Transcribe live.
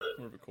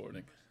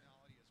recording.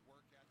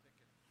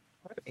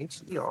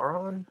 HDR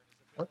on?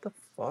 What the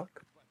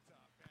fuck?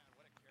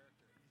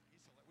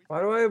 Why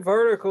do I have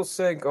vertical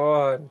sync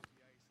on?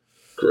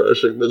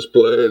 Crashing this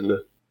plane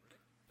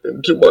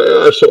into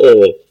my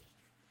asshole.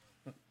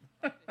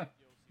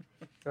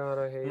 God,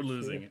 I hate We're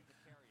losing it.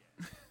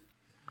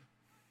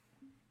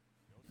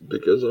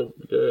 Because I'm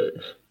gay.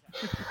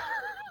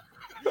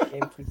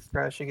 Game keeps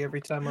crashing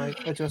every time I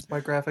adjust my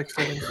graphics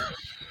settings.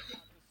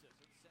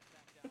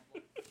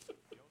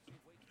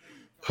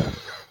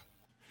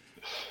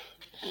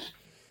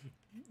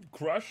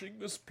 Crashing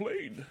this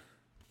plane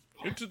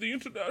into the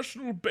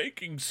International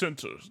Baking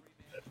Center.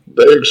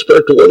 They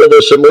expect one of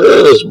us in my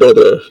ass,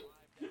 brother.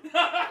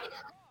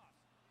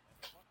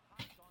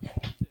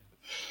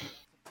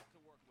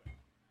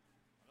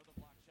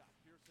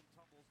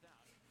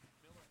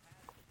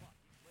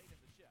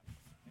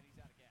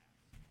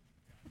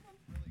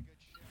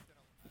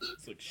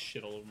 It's like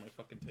shit all over my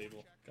fucking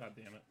table. God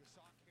damn it.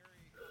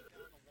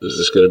 Is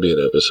this going to be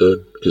an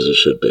episode? Because it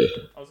should be.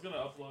 I was gonna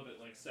upload it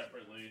like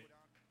separately.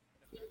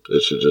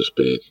 It should just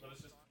be. But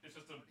it's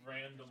just a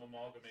random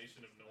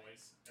amalgamation of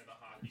noise and a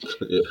hockey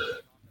game.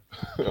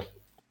 Yeah.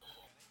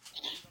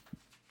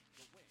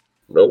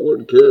 No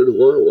one cared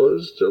who I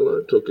was till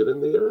I took it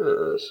in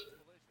the ass.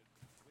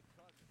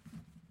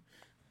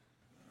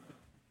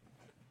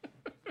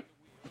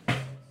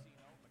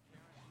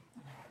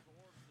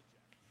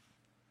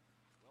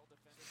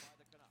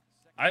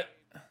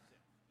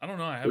 I don't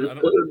know. We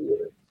put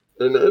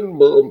an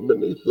N-bomb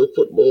beneath the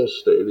football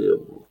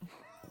stadium.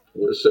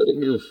 We're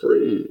setting you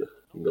free,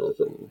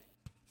 Gotham.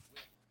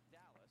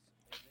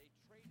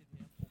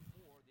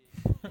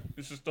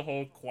 It's just a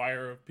whole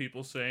choir of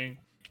people saying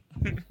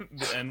the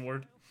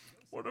N-word.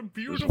 What a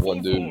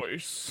beautiful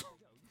voice.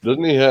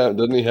 Doesn't he have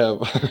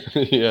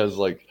he has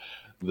like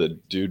the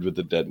dude with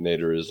the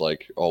detonator is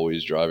like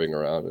always driving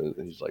around and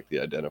he's like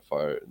the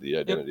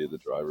identity of the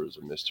driver is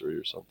a mystery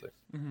or something.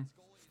 Mm-hmm.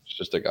 It's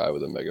just a guy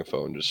with a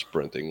megaphone just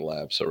sprinting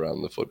laps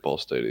around the football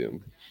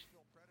stadium.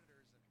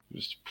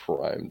 Just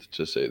primed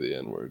to say the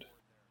N-word.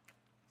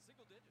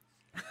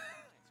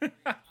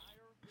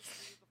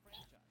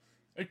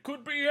 It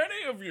could be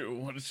any of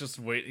you. It's just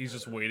he's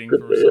just waiting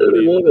could for somebody.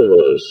 Any one of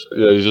us.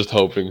 Yeah, he's just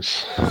hoping.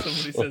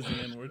 Somebody says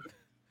the N-word.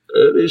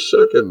 Any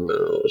second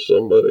now,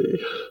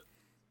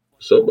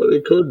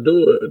 somebody could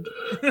do it.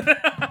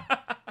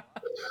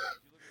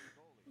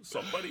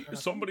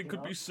 Somebody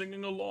could be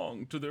singing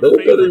along to their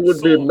Nobody favorite would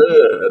song. be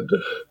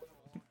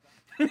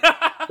mad.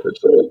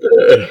 It's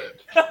okay.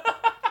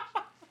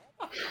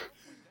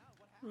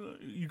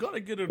 You gotta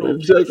get it We've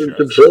off your taken chest.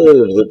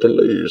 control of the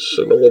police,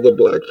 and all the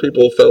black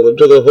people fell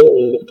into the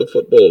hole of the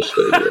football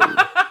stadium.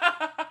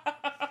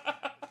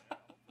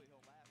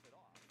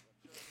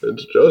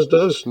 It's just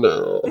us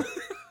now.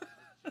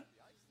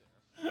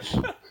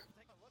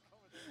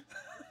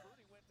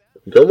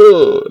 Come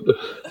on.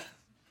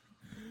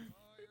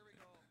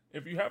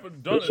 If you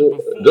haven't done it before,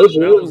 just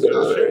now's one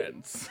your guy.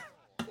 chance.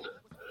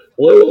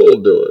 We'll all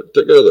do it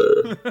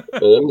together.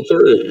 On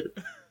 3.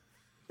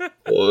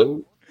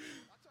 1,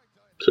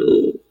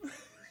 2,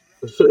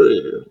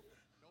 3.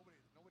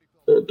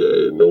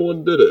 Okay, no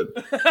one did it.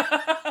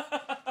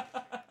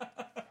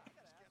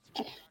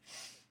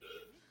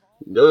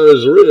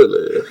 Guys,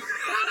 really?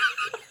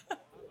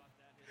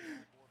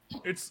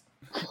 It's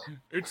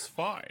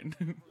fine.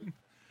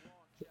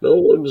 No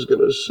one's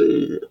gonna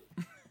see.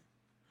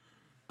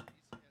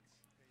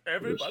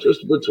 Everybody, it's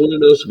just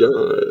between us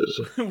guys.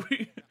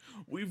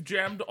 We've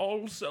jammed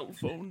all cell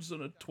phones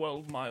in a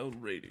 12-mile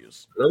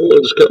radius. No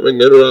one's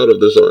coming in or out of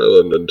this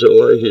island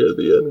until I hear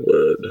the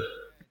N-word.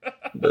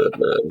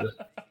 Batman.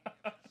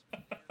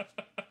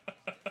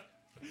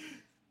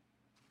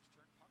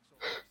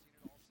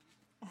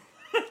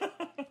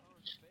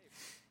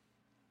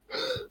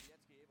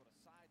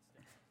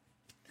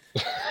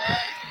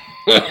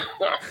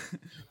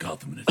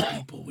 Gotham and its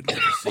people would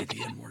never say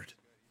the N-word.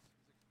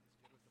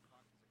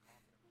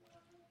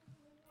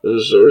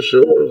 So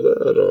sure of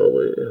that, are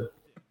we?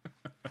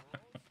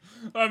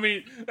 I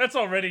mean, that's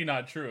already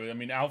not true. I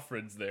mean,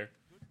 Alfred's there.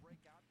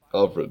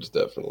 Alfred's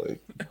definitely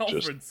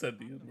Alfred said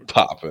the N-word.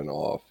 Popping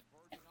off.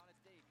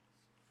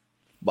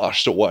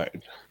 Master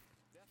Wayne.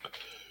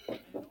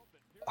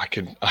 I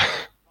could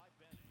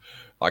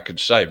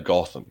save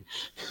Gotham.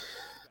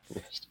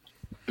 Is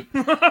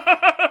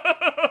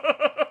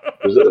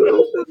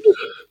that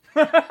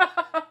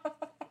Alfred?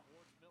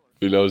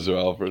 He knows who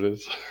Alfred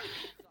is.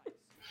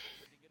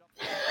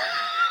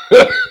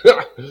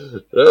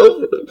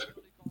 Alfred.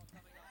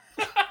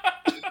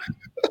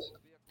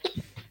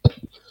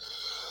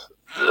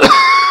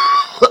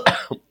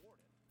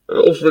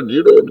 Alfred,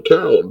 you don't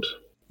count.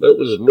 That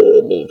was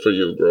normal for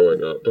you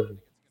growing up.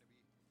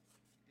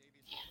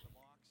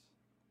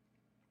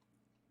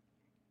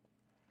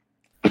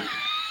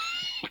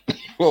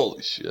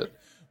 Holy shit.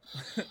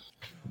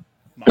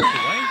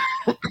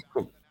 Master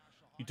Wayne,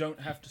 you don't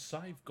have to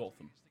save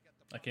Gotham.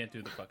 I can't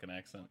do the fucking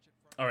accent.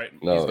 All right,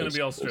 he's going to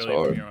be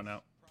Australian from here on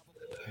out.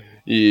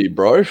 Yeah,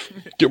 bro.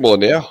 Come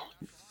on now.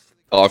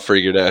 I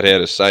figured out how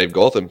to save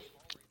Gotham.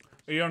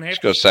 You don't have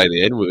Just go say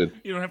the N-word.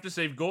 You don't have to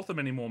save Gotham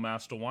anymore,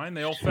 Master Wine.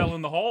 They all fell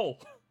in the hole.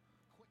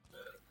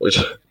 Which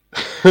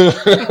I've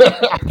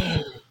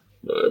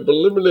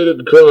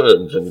eliminated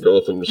crime from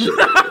Gotham City.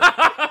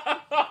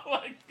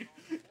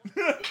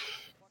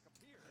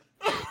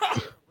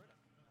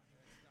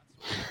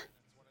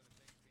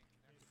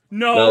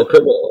 No. Now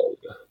come on.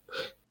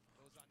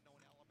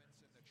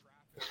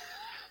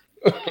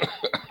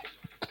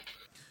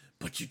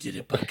 But you did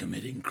it by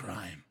committing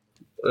crime.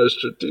 I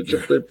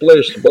strategically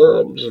placed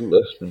bombs in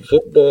the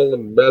football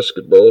and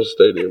basketball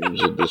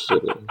stadiums of the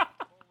city.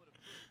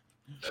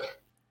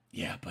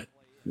 Yeah, but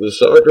the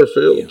soccer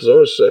fields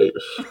are safe.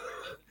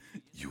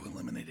 You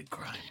eliminated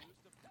crime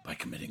by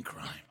committing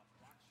crime.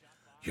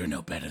 You're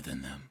no better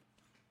than them.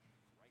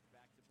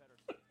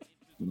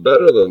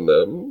 Better than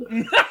them?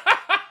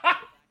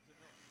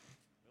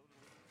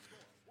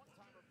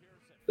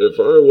 If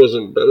I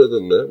wasn't better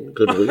than them,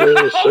 could we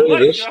all say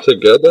this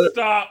together?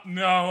 Stop.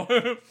 No.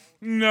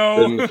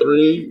 No. In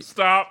 3,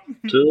 Stop.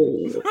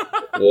 2,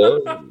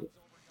 1.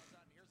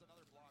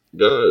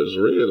 Guys,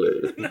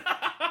 really?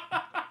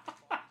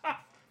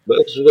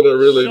 That's when I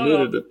really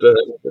needed it to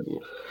happen.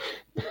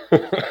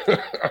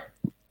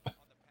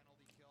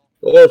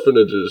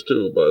 Orphanages,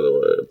 too, by the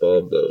way.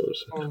 Bob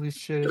knows. Holy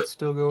shit, it's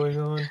still going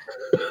on.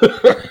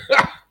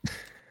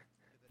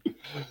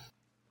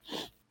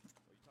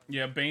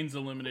 Yeah, Bane's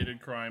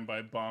eliminated crime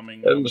by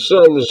bombing and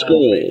some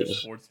schools.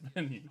 Sports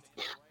venues.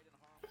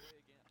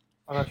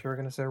 I thought you were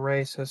going to say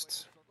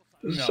racists.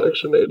 No.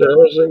 Section 8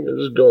 housing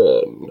is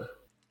gone.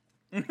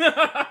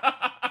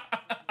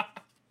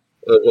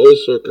 I've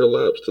also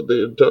collapsed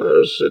the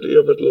entire city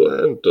of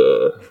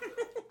Atlanta.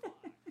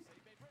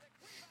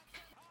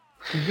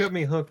 You got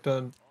me hooked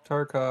on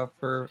Tarkov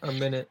for a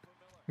minute,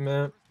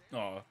 Matt.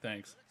 Oh,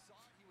 thanks.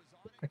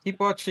 I keep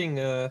watching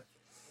that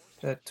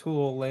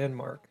Tool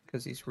Landmark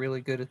because he's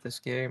really good at this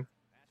game.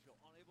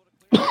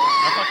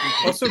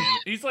 Also,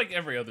 he's like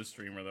every other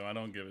streamer, though. I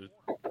don't give it.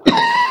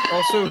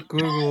 Also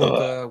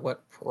Googled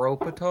what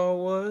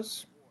Propofol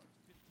was.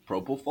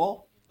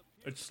 Propofol?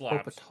 It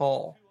slaps.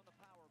 Propofol.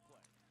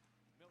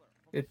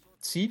 It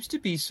seems to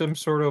be some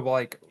sort of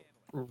like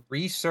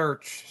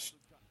research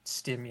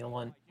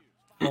stimulant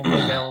only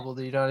available to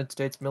the United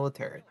States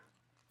military.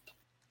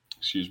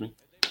 Excuse me?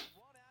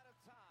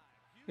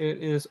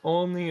 It is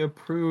only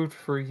approved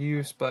for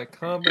use by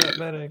combat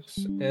medics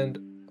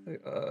and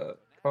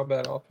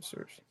combat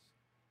officers.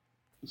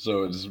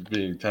 So it's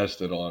being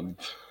tested on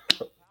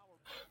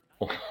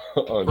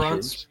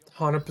grunts,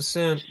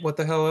 100%. What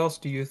the hell else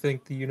do you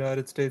think the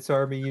United States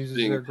Army uses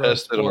being their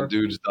grunts tested for? on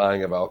dudes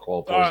dying of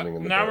alcohol poisoning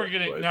in the now we're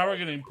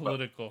getting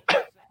political.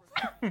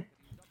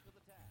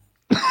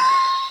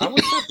 How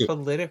was that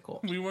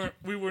political? We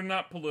were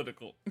not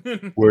political.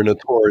 We're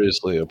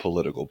notoriously a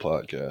political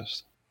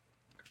podcast.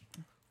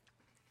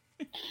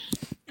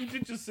 You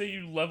did just say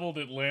you leveled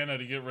Atlanta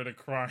to get rid of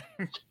crime.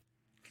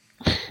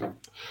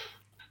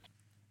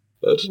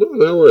 That's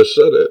not how I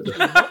said it.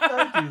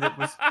 That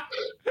was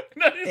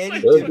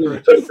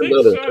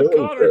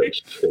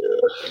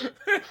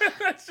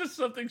That's just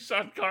something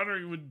Sean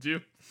Connery would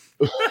do.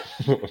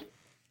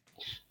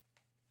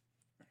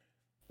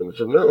 And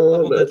from now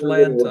on,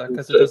 Atlanta,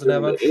 because it doesn't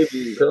have a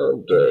hidden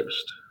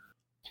context.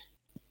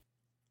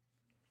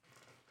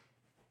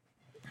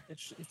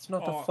 It's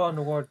not a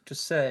fun word to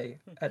say.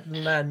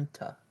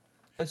 Atlanta.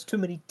 There's too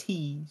many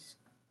T's.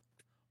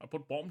 I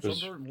put bombs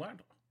under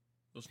Atlanta.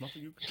 There's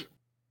nothing you can do.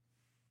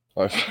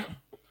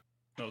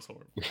 That was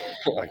horrible.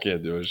 I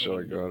can't do it,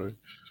 Sean Connery.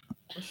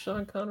 Was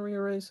Sean Connery a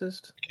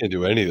racist? I can't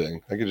do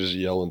anything. I can just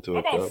yell into it.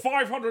 About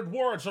 500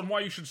 words on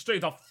why you should stay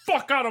the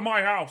fuck out of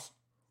my house.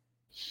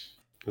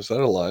 Is that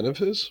a line of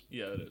his?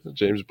 Yeah, it is.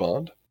 James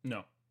Bond?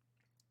 No.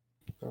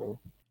 Oh.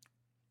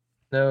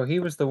 No, he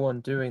was the one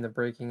doing the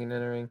breaking and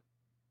entering.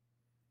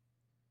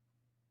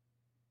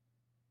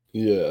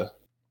 Yeah.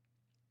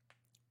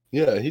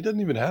 Yeah, he doesn't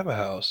even have a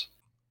house.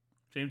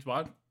 James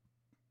Bond?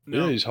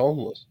 No. Yeah, he's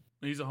homeless.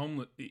 He's a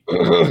homeless.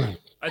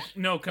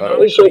 No,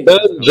 canonically,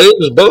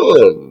 James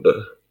Bond.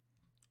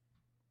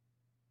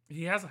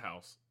 He has a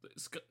house.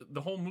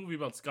 The whole movie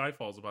about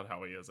Skyfall is about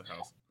how he has a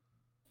house.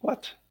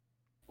 What?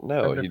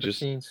 No, I've he just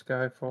seen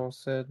Skyfall,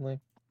 sadly.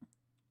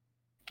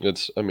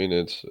 It's all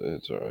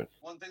right.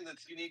 One thing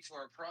that's unique to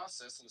our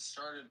process and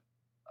started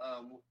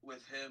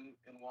with him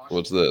in Washington.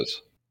 What's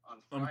this?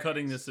 I'm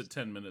cutting this at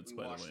 10 minutes,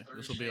 by the way.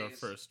 This will be our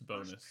first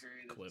bonus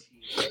clip.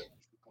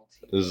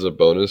 This is a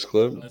bonus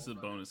clip? This is a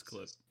bonus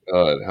clip.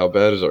 God, how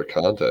bad is our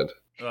content?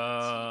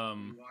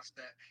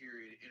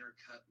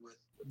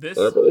 This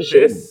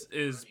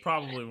is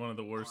probably one of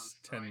the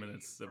worst 10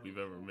 minutes that we've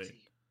ever made.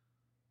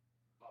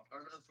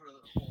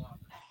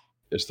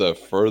 It's the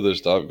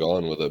furthest I've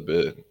gone with a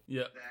bit.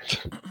 Yeah.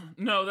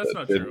 No, that's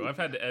not true. I've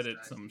had to edit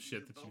some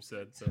shit that you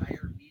said. So.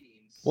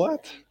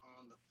 What?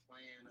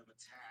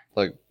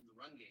 Like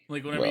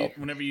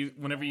whenever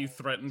you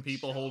threaten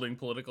people holding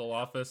political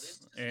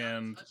office,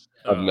 and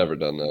I've never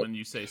done that. When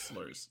you say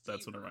slurs,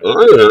 that's what I write. I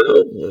have.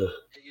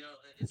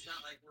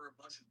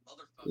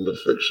 The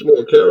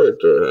fictional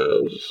character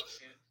has.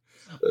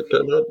 I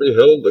cannot be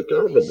held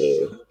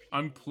accountable.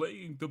 I'm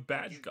playing the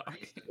bad guy.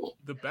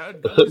 The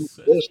bad guy I'm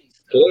says. just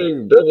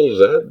playing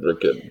devil's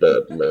advocate,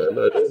 Batman.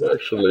 I don't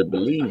actually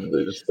believe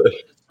these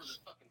things.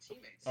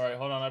 All right,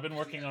 hold on. I've been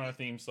working on our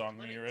theme song.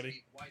 Are you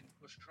ready?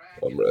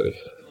 I'm ready.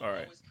 All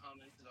right.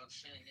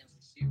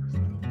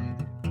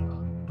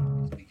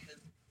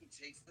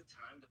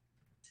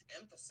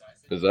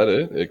 Is that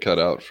it? It cut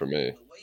out for me.